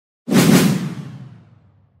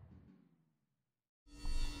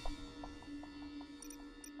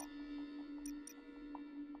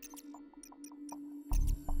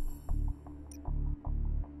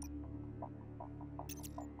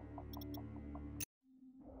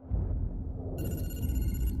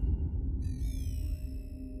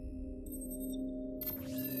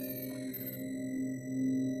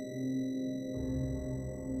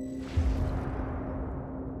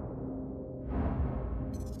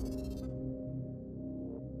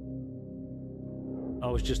I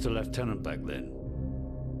was just a lieutenant back then,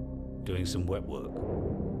 doing some wet work.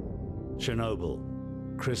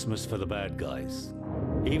 Chernobyl, Christmas for the bad guys.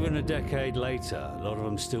 Even a decade later, a lot of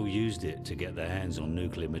them still used it to get their hands on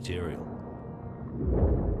nuclear material.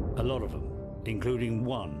 A lot of them, including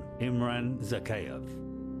one, Imran Zakhaev.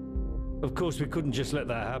 Of course, we couldn't just let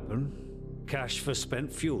that happen. Cash for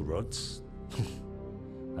spent fuel rods.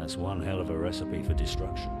 That's one hell of a recipe for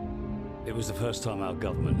destruction. It was the first time our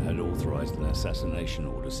government had authorized an assassination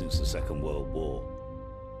order since the Second World War.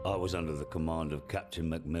 I was under the command of Captain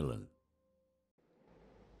Macmillan.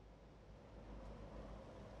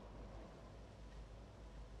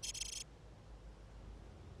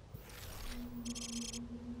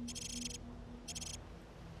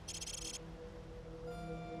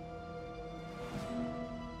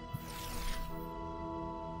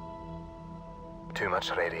 Too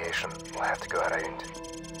much radiation. We'll have to go around.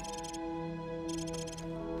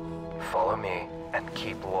 Follow me and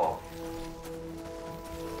keep low.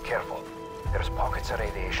 Careful. There's pockets of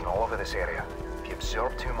radiation all over this area. If you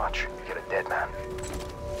absorb too much, you're a dead man.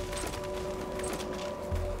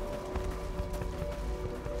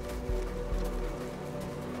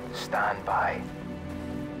 Stand by.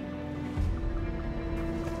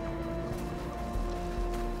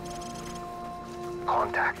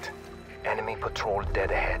 Contact. Enemy patrol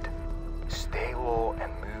dead ahead. Stay low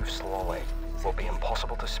and move slowly. Will be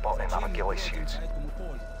impossible to spot in our ghillie suits.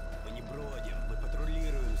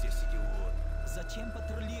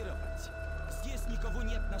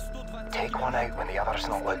 Take one out when the other's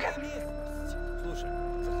not looking.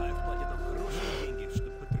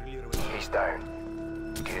 He's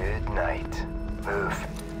down. Good night. Move.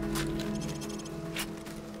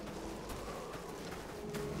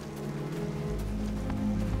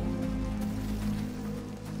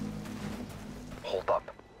 Hold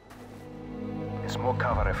up. There's more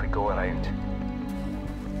cover if we go around.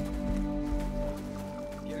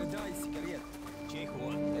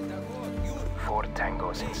 4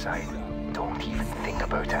 tangos inside. Don't even think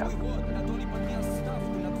about it.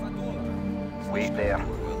 Wait there.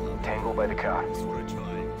 Tango by the car.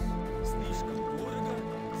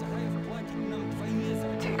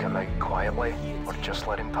 Take him out quietly, or just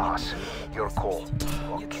let him pass. Your call.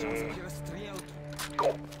 Okay.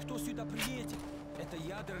 Go.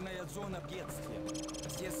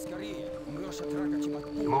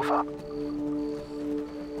 Move up.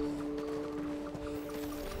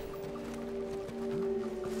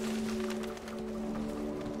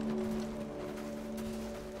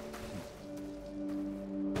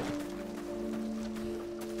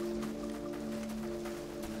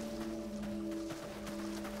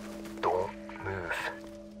 Don't move.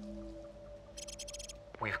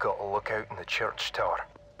 We've got a lookout in the church tower,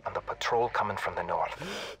 and the patrol coming from the north.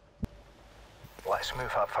 Let's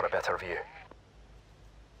move up for a better view.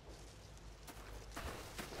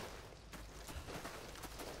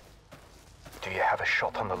 Do you have a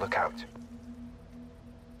shot on the lookout?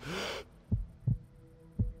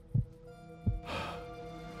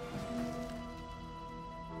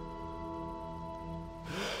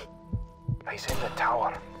 He's in the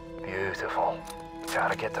tower. Beautiful.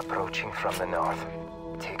 Target approaching from the north.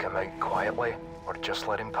 Take him out quietly, or just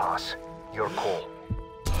let him pass. Your call.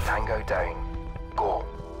 Tango down. Go.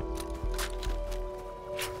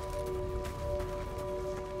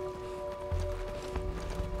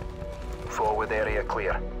 Forward area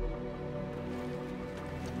clear.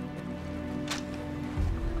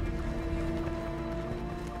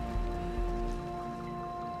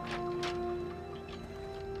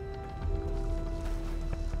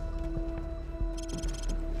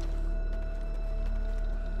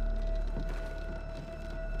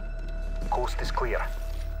 Coast is clear.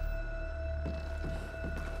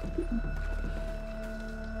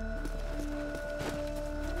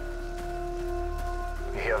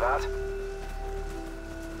 You hear that?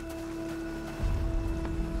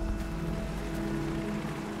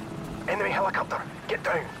 Enemy helicopter, get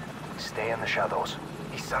down. Stay in the shadows.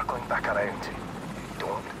 He's circling back around.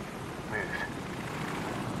 Don't move.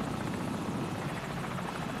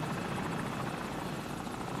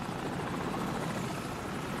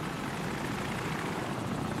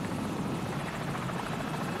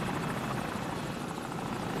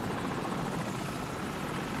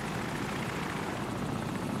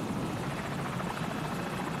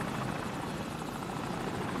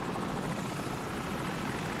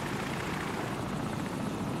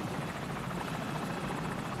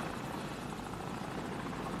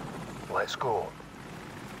 Let's go.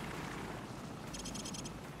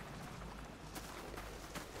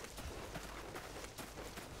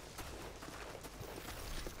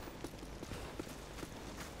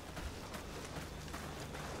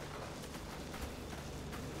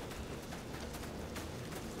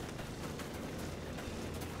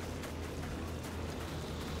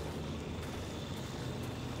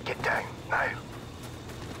 Now.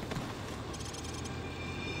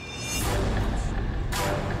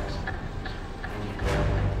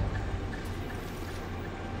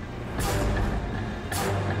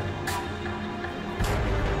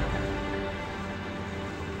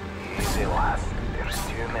 Easy, lad. There's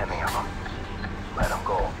too many of them. Let them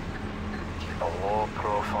go. Keep a low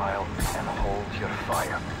profile and hold your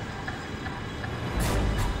fire.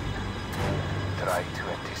 Try to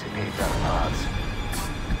anticipate their paths.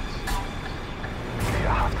 If you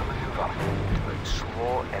have to maneuver, do it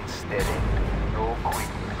slow and steady. No quick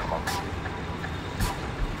movements.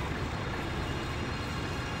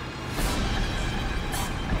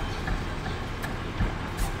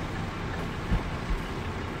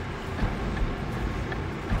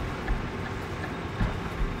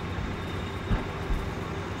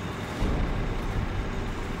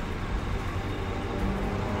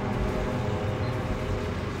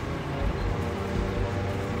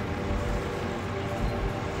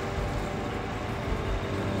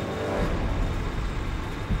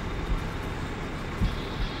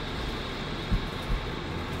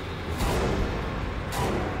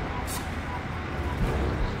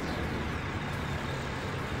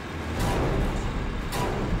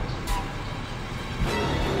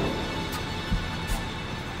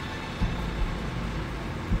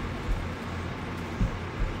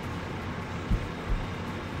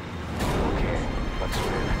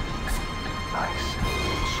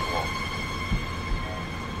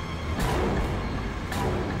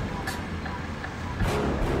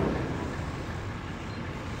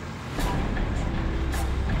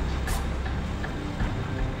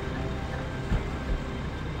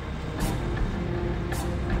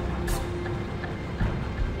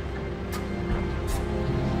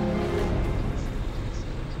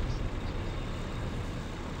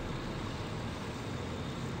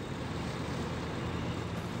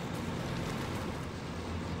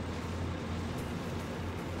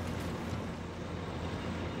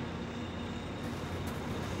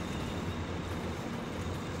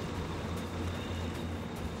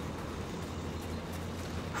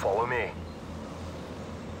 Follow me.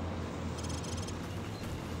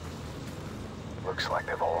 Looks like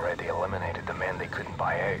they've already eliminated the men they couldn't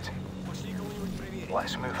buy out.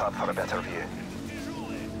 Let's move up for a better view.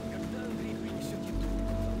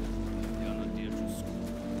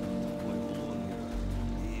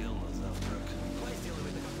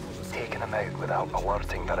 Taking them out without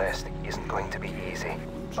alerting the rest isn't going to be easy.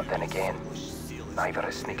 But then again, neither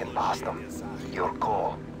is sneaking past them. Your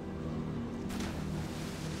call.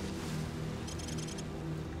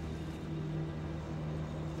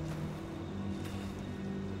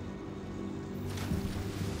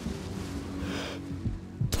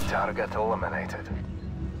 Target eliminated.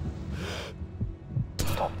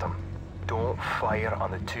 Stop them. Don't fire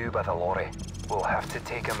on the two by the lorry. We'll have to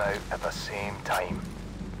take them out at the same time.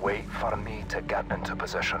 Wait for me to get into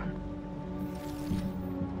position.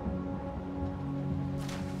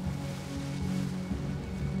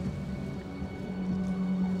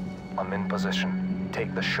 I'm in position.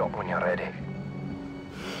 Take the shot when you're ready.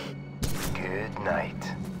 Good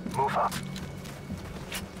night. Move up.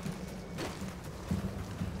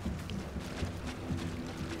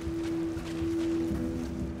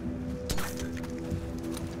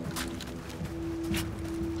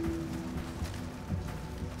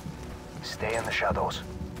 Stay in the shadows.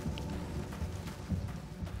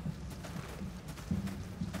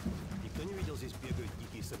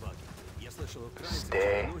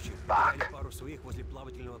 Stay back.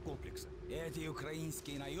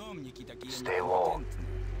 Stay low.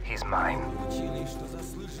 He's mine.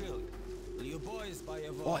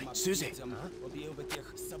 Oi, Susie.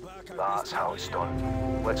 That's how it's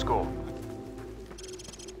done. Let's go.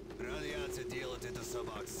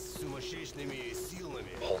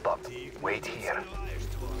 Hold up. Wait here.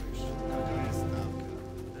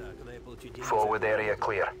 Forward area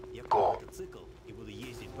clear. Go.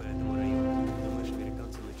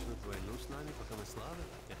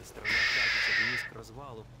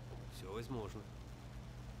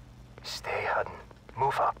 Stay hidden.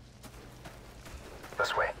 Move up.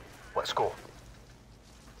 This way. Let's go.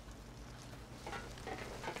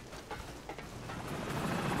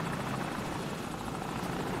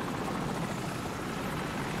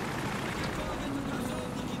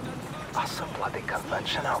 That's a bloody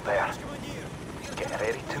convention out there. Get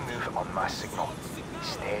ready to move on my signal.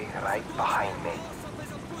 Stay right behind me.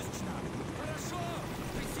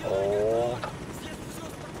 Hold.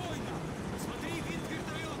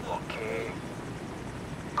 Okay.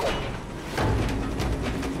 Go.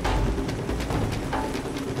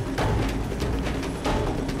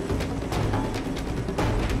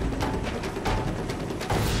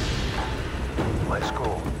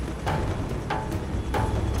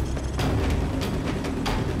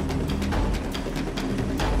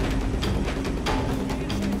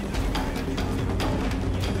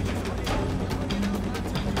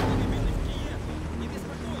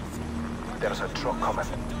 There's a truck coming.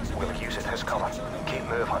 We'll use it as cover. Keep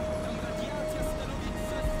moving.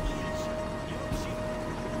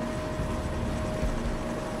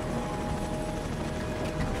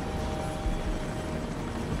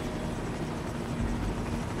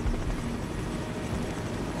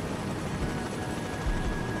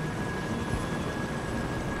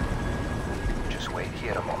 Just wait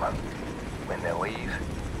here a moment. When they leave,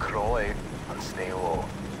 crawl out and stay low.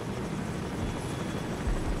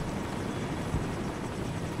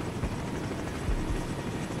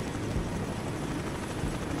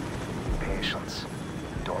 Patience.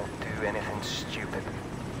 Don't do anything stupid.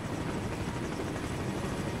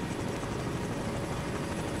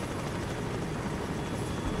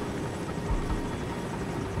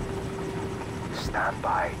 Stand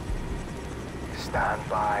by. Stand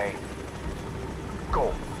by.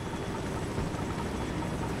 Go.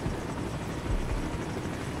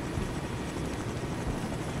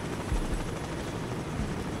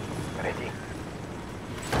 Ready?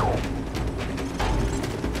 Go.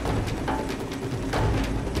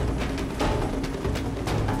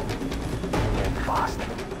 Hold fast.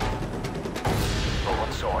 No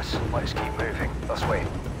one saw us. Let's keep moving. This way.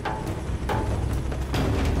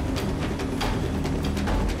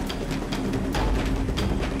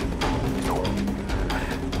 Don't move.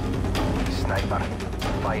 Sniper.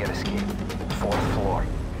 Fire escape. 4th floor.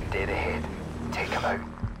 Dead ahead. Take him out,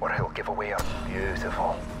 or he'll give away our...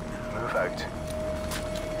 Beautiful. Move out.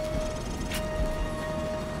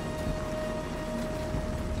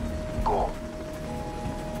 Go.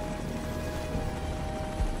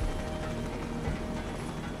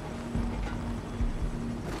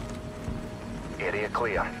 Area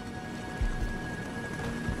clear.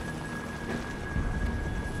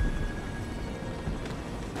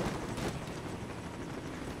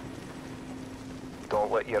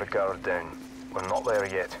 Don't let your guard down. We're not there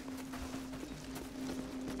yet.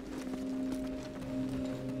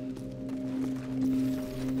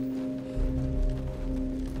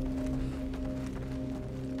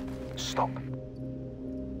 Stop.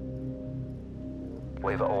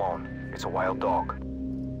 Leave it alone. It's a wild dog.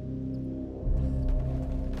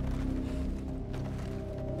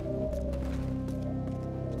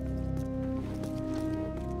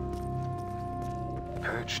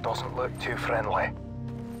 Pooch doesn't look too friendly.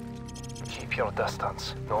 Keep your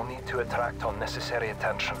distance. No need to attract unnecessary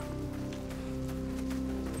attention.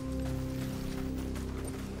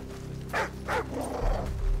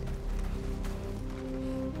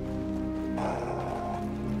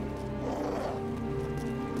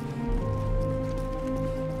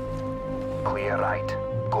 Clear right.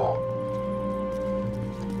 Go.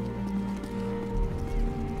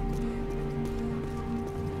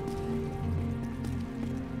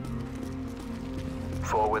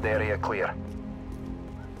 Forward area clear.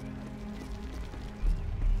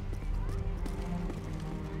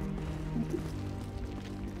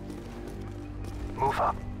 Move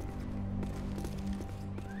up.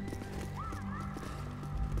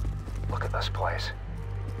 Look at this place.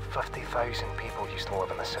 50,000 people used to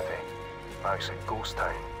live in the city. Now it's a ghost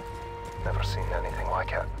town. Never seen anything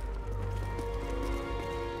like it.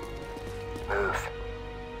 Move.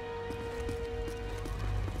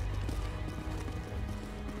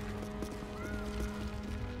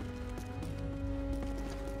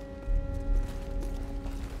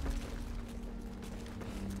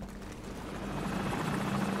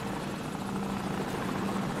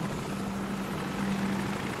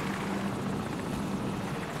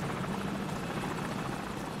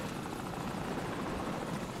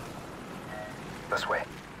 This way.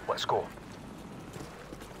 Let's go.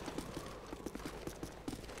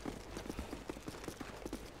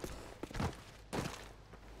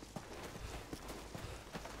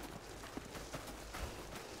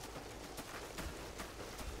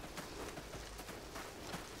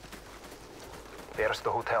 There's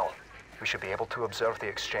the hotel. We should be able to observe the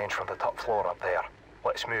exchange from the top floor up there.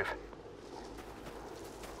 Let's move.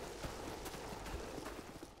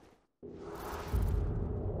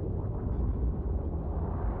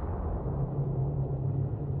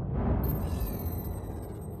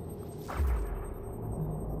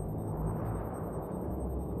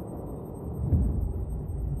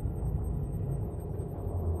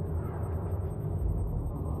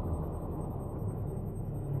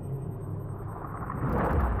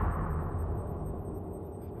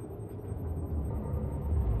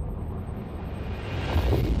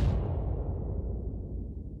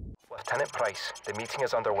 Lieutenant Price, the meeting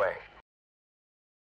is underway.